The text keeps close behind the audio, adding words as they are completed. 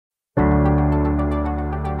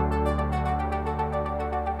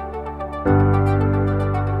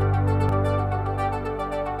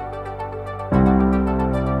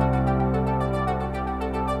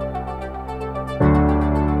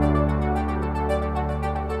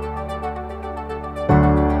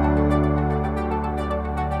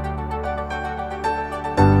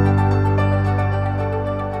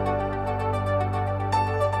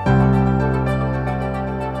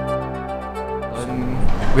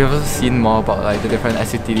We've also seen more about like the different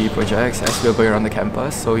SUTD projects as we were going around the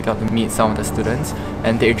campus. So we got to meet some of the students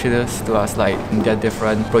and they introduced to us like their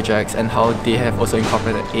different projects and how they have also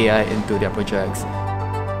incorporated AI into their projects.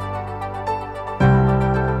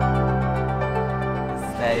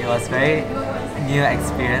 It was a very new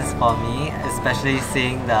experience for me, especially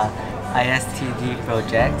seeing the ISTD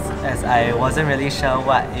projects, as I wasn't really sure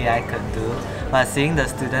what AI could do, but seeing the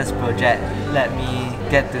students' project let me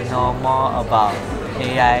get to know more about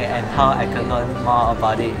AI and how I can learn more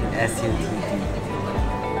about it in SUTD.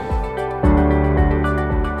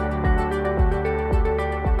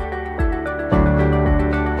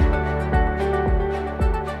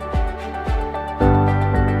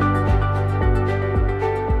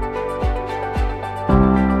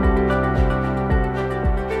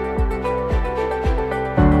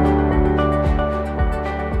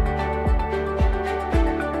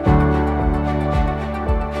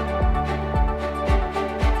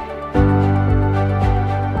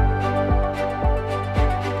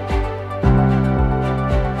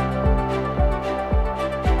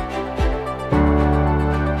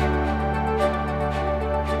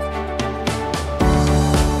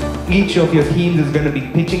 Each of your teams is going to be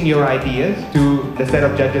pitching your ideas to the set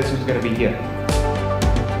of judges who's going to be here.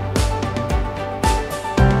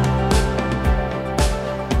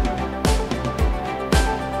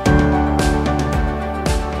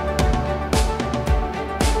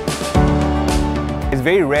 It's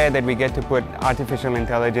very rare that we get to put artificial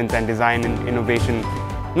intelligence and design and innovation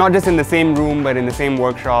not just in the same room but in the same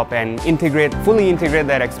workshop and fully integrate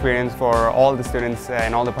that experience for all the students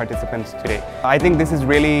and all the participants today. I think this is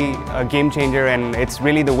really a game changer and it's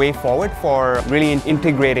really the way forward for really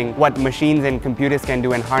integrating what machines and computers can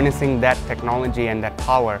do and harnessing that technology and that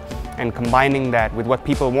power and combining that with what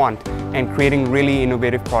people want and creating really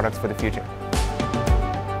innovative products for the future.